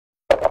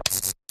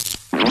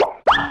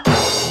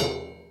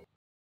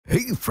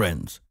Hey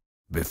friends,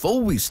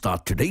 before we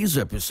start today's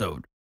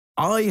episode,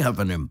 I have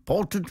an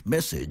important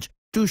message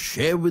to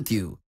share with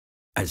you.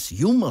 As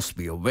you must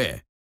be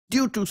aware,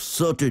 due to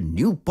certain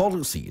new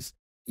policies,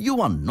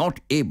 you are not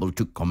able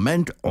to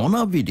comment on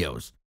our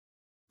videos.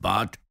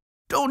 But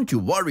don't you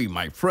worry,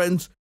 my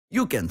friends,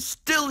 you can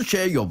still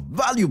share your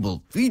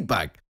valuable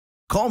feedback,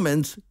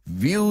 comments,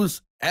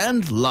 views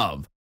and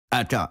love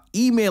at our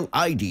email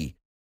ID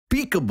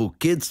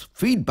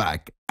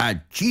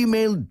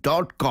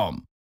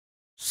peekabookidsfeedback@gmail.com.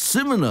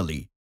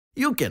 Similarly,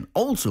 you can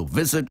also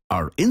visit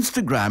our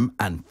Instagram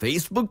and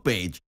Facebook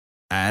page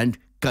and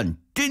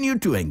continue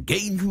to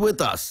engage with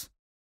us.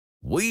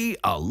 We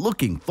are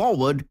looking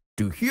forward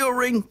to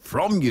hearing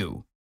from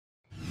you.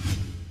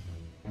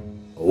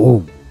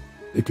 Oh,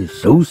 it is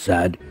so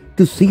sad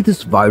to see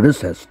this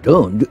virus has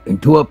turned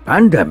into a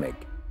pandemic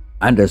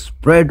and has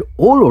spread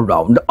all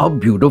around our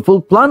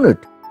beautiful planet.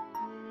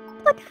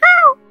 But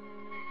how?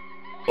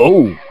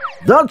 Oh,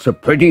 that's a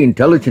pretty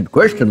intelligent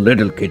question,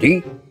 little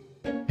kitty.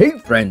 Hey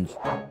friends,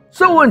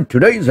 so in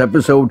today's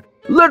episode,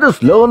 let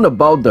us learn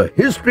about the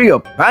history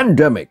of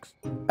pandemics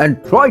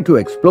and try to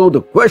explore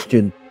the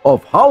question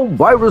of how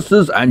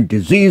viruses and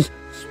disease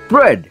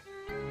spread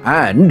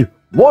and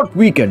what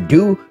we can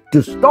do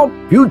to stop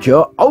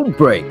future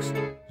outbreaks.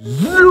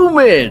 Zoom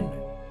in!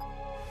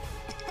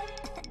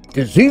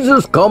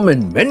 Diseases come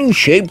in many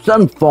shapes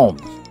and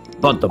forms,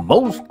 but the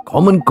most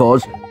common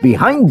cause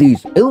behind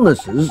these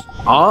illnesses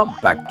are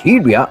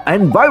bacteria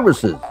and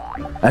viruses.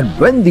 And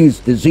when these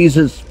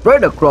diseases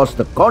spread across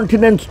the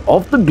continents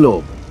of the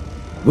globe,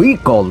 we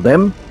call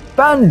them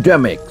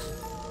pandemics.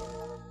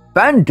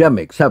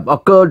 Pandemics have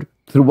occurred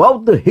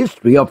throughout the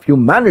history of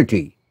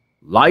humanity,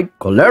 like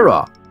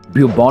cholera,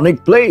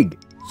 bubonic plague,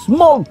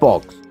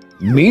 smallpox,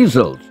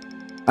 measles,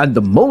 and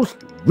the most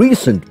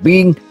recent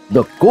being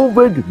the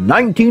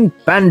COVID-19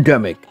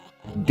 pandemic,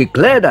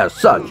 declared as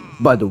such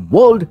by the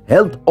World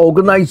Health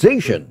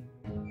Organization.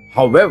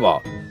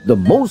 However, the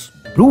most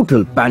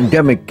brutal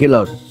pandemic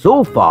killer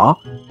so far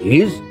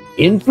is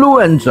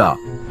influenza,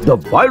 the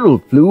viral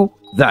flu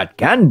that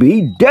can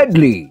be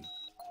deadly.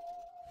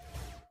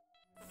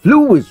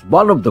 Flu is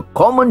one of the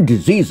common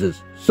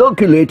diseases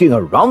circulating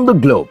around the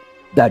globe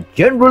that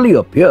generally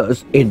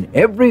appears in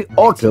every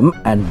autumn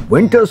and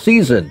winter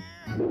season.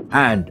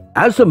 And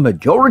as a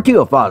majority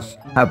of us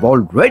have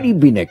already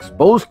been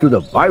exposed to the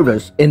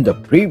virus in the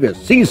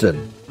previous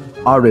season,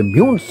 our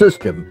immune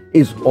system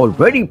is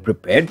already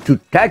prepared to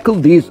tackle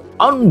these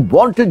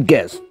unwanted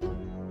guests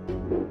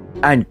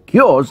and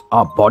cures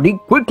our body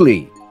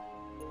quickly.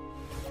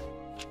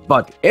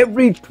 But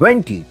every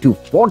 20 to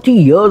 40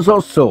 years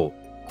or so,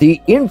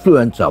 the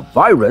influenza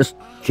virus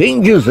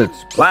changes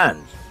its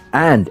plans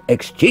and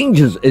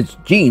exchanges its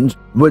genes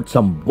with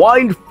some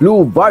wild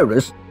flu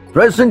virus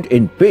present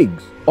in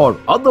pigs or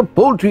other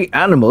poultry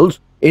animals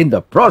in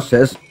the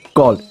process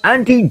called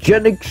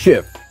antigenic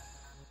shift.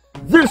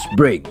 This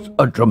brings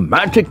a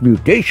dramatic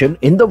mutation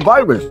in the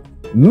virus,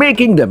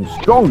 making them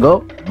stronger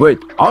with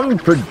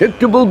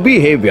unpredictable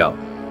behavior.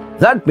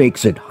 That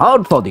makes it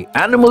hard for the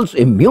animal's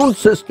immune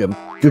system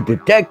to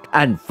detect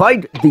and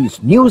fight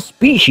these new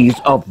species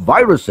of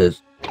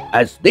viruses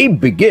as they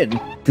begin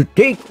to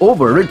take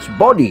over its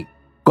body,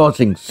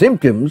 causing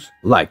symptoms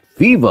like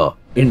fever,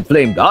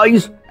 inflamed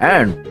eyes,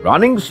 and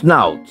running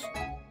snouts.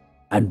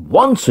 And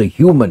once a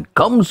human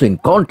comes in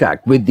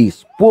contact with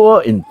these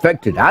poor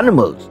infected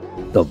animals,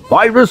 the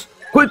virus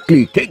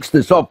quickly takes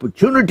this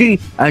opportunity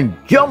and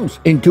jumps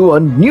into a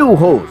new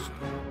host.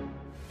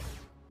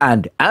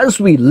 And as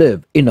we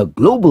live in a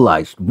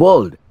globalized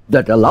world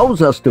that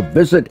allows us to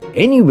visit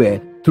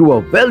anywhere through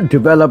a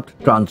well-developed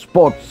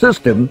transport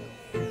system,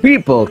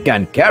 people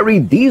can carry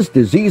these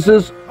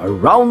diseases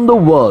around the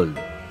world.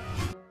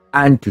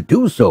 And to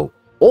do so,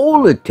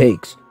 all it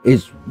takes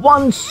is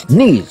one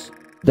sneeze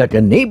that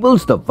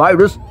enables the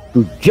virus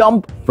to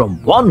jump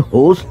from one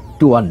host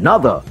to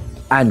another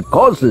and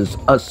causes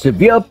a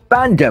severe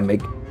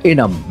pandemic in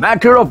a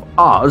matter of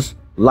hours,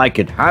 like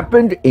it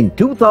happened in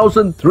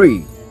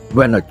 2003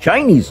 when a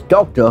Chinese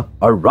doctor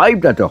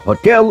arrived at a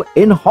hotel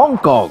in Hong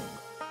Kong.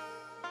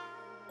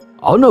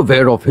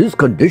 Unaware of his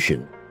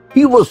condition,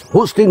 he was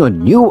hosting a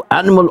new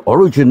animal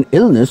origin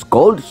illness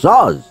called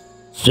SARS,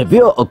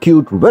 severe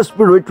acute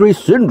respiratory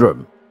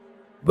syndrome.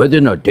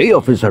 Within a day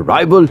of his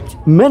arrival,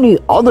 many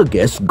other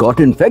guests got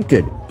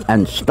infected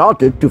and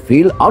started to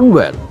feel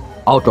unwell,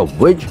 out of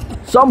which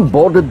some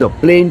boarded the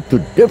plane to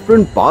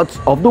different parts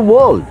of the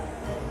world.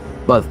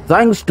 But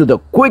thanks to the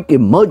quick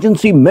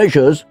emergency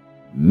measures,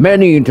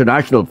 many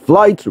international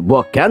flights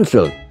were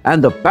cancelled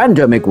and the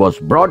pandemic was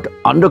brought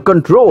under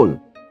control,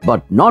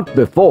 but not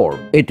before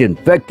it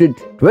infected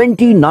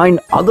 29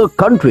 other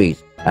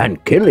countries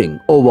and killing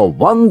over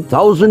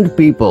 1,000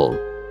 people.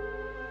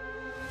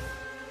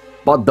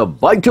 But the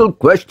vital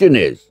question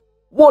is,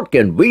 what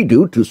can we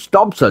do to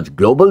stop such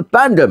global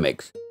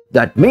pandemics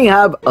that may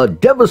have a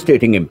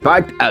devastating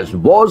impact as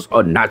wars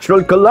or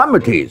natural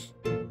calamities?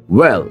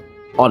 Well,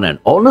 on an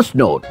honest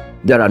note,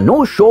 there are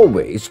no sure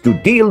ways to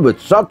deal with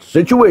such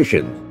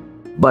situations.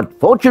 But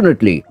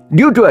fortunately,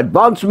 due to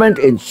advancement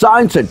in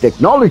science and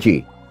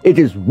technology, it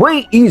is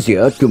way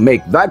easier to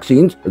make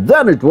vaccines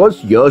than it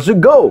was years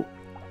ago.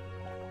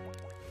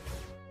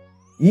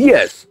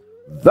 Yes,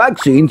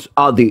 vaccines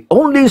are the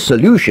only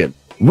solution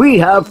we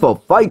have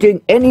for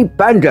fighting any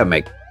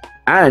pandemic.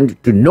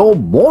 And to know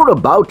more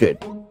about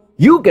it,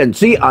 you can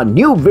see our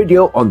new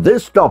video on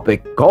this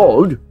topic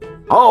called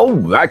How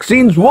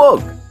Vaccines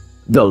Work.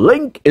 The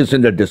link is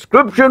in the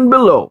description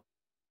below.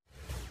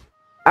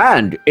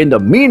 And in the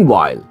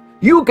meanwhile,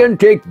 you can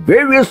take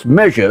various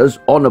measures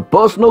on a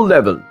personal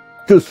level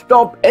to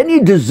stop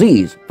any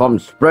disease from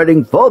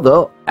spreading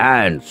further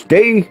and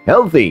stay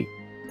healthy.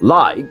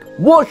 Like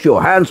wash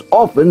your hands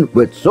often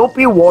with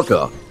soapy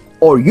water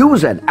or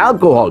use an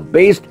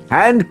alcohol-based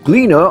hand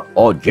cleaner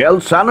or gel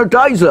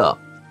sanitizer,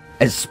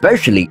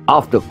 especially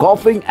after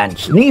coughing and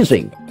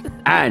sneezing.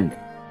 And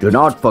do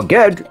not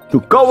forget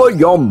to cover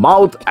your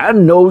mouth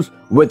and nose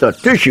with a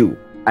tissue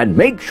and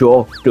make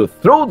sure to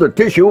throw the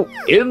tissue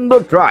in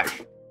the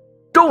trash.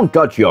 Don't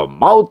touch your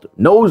mouth,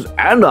 nose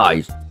and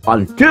eyes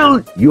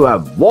until you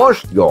have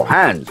washed your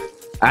hands.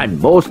 And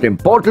most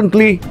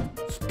importantly,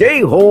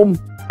 stay home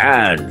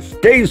and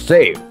stay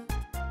safe.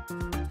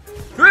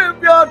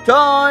 Trivia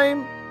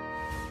time!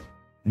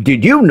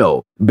 Did you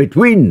know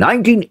between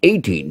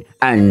 1918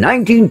 and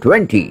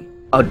 1920,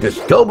 a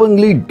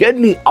disturbingly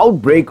deadly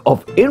outbreak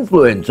of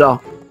influenza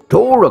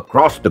tore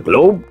across the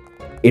globe,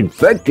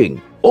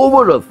 infecting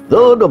over a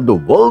third of the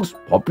world's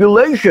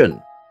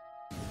population?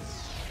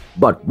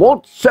 But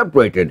what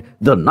separated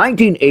the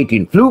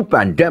 1918 flu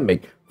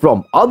pandemic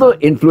from other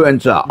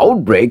influenza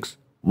outbreaks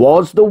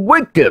was the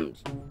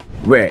victims,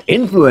 where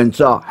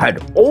influenza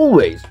had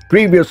always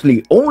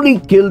previously only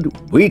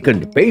killed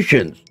weakened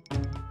patients.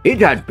 It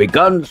had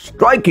begun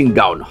striking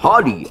down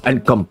hardy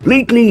and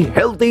completely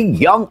healthy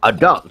young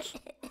adults,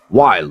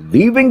 while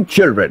leaving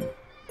children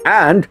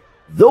and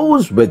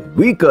those with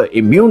weaker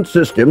immune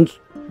systems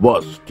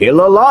were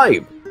still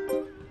alive.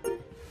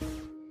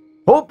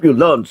 Hope you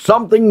learned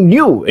something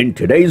new in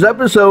today's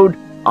episode.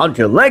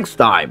 Until next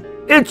time,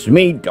 it's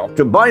me,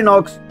 Dr.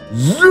 Binocs,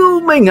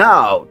 zooming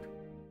out.